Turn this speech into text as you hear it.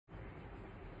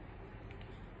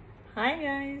Hi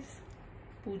guys,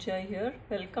 Pooja here.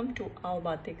 Welcome to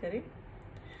Aaobateinkarein.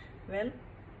 Well,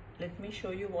 let me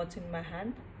show you what's in my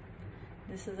hand.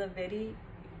 This is a very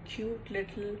cute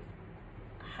little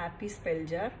happy spell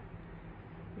jar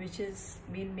which is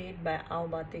been made by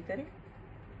Aaobateinkarein.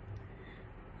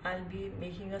 I'll be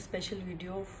making a special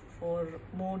video for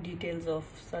more details of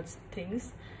such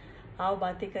things.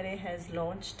 Aaobateinkarein has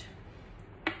launched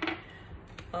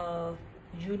a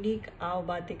unique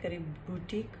Aaobateinkarein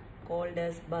boutique called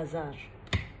as Bazaar.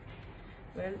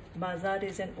 Well, Bazaar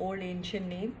is an old ancient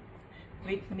name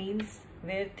which means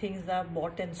where things are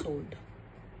bought and sold.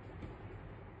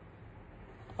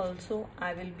 Also,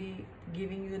 I will be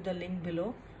giving you the link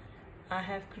below. I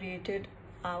have created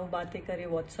Aaobateinkarein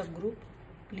WhatsApp group.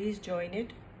 Please join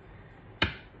it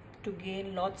to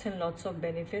gain lots and lots of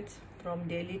benefits, from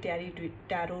daily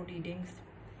tarot readings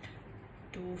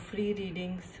to free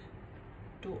readings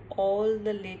to all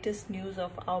the latest news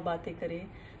of Aaobateinkarein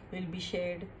will be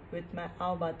shared with my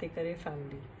Aaobateinkarein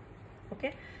family.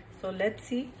 Okay, so let's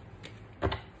see.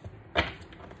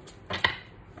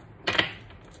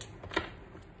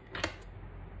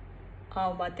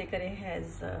 Aaobateinkarein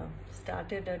has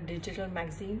started a digital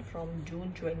magazine from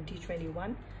June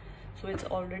 2021. So it's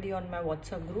already on my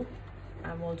WhatsApp group.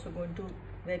 I'm also going to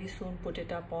very soon put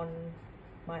it up on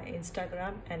my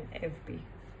Instagram and FB.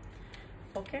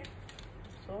 Okay,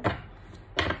 so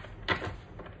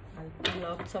I'll pull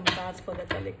out some cards for the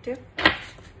collective.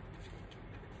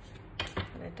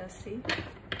 Let us see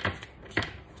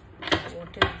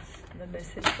what is the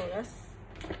message for us.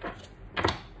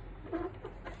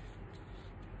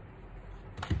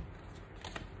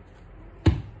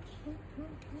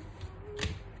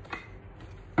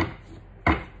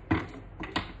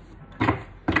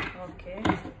 Okay,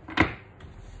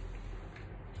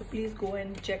 so please go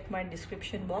and check my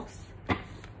description box.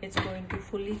 It's going to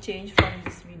fully change from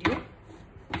this video.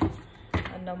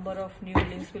 A number of new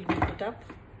links will be put up,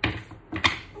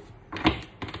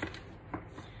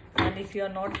 and if you are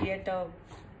not yet a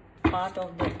part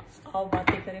of the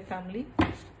Aaobateinkarein family,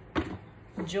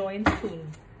 join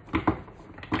soon.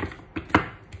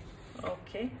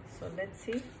 Okay, so let's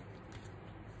see.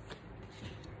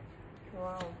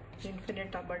 Wow,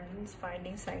 infinite abundance,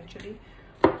 finding sanctuary,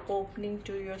 opening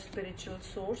to your spiritual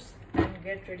source, and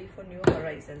get ready for new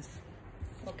horizons.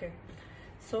 Okay,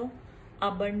 so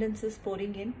abundance is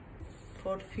pouring in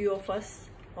for few of us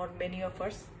or many of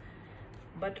us,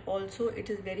 but also it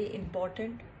is very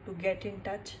important to get in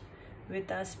touch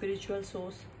with our spiritual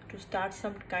source, to start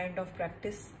some kind of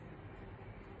practice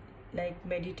like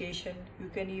meditation. You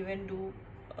can even do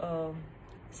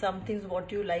some things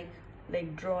what you like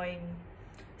drawing,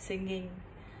 singing.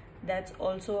 That's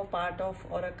also a part of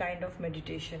or a kind of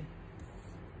meditation.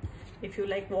 If you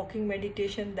like walking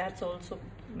meditation, that's also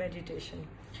meditation.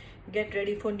 Get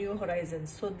ready for new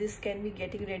horizons. So this can be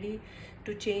getting ready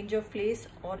to change your place,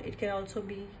 or it can also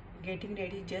be getting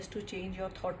ready just to change your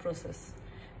thought process.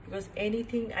 Because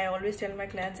anything, I always tell my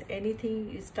clients,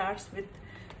 anything starts with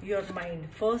your mind.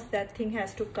 First that thing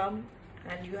has to come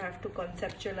and you have to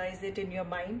conceptualize it in your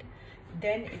mind.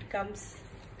 Then it comes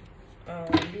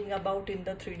being about in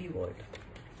the 3D world.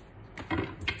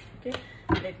 Okay,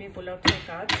 let me pull out some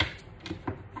cards.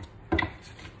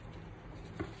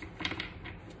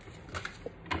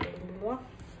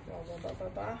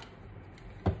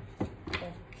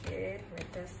 Okay,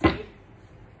 let us see.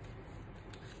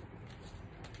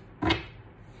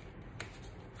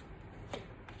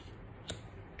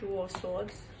 Two of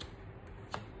Swords.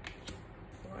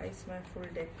 Why is my full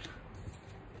deck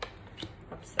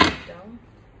upside down?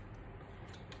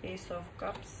 Ace of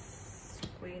Cups,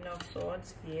 Queen of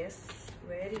Swords, yes,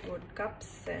 very good.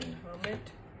 Cups and Hermit.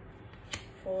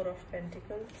 Four of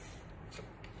Pentacles,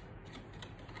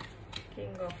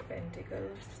 King of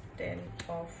Pentacles, 10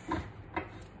 of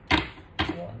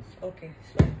Wands. Okay,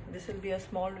 so this will be a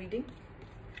small reading.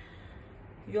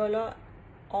 You all are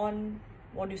on,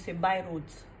 what do you say, by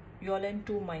roads. You all are in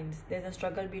two minds. There's a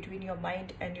struggle between your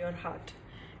mind and your heart,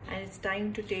 and it's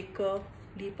time to take a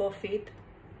leap of faith,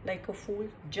 like a fool,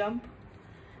 jump,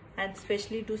 and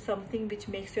especially do something which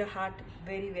makes your heart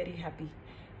very, very happy.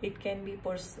 It can be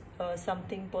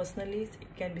something personally,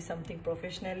 it can be something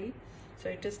professionally. So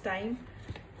it is time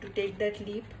to take that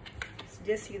leap.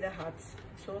 Just see the hearts.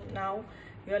 So now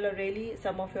you all are really,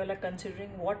 some of you all are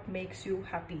considering what makes you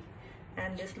happy,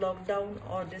 and this lockdown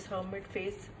or this hermit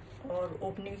phase or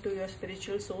opening to your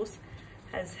spiritual source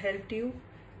has helped you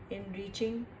in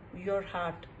reaching your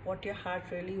heart, what your heart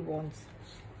really wants.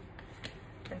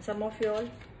 And some of you all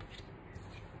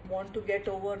want to get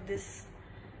over this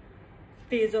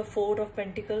phase of Four of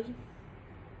Pentacles,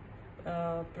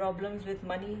 problems with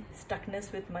money,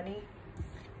 stuckness with money.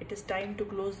 It is time to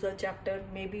close the chapter.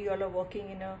 Maybe you all are working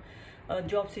in a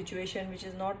job situation which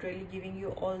is not really giving you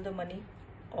all the money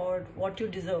or what you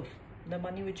deserve, the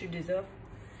money which you deserve.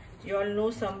 You all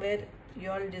know somewhere you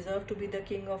all deserve to be the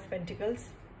King of Pentacles.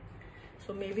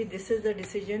 So maybe this is the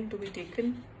decision to be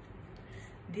taken.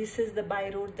 This is the by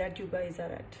road that you guys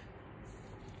are at.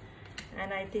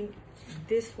 And I think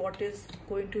this what is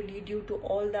going to lead you to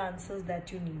all the answers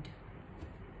that you need.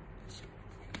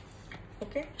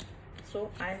 Okay,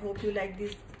 so I hope you like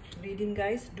this reading,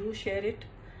 guys. Do share it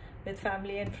with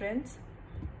family and friends,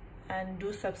 and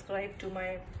do subscribe to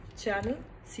my channel.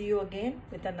 See you again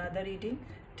with another reading.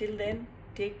 Till then,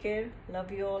 take care.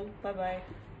 Love you all. Bye bye.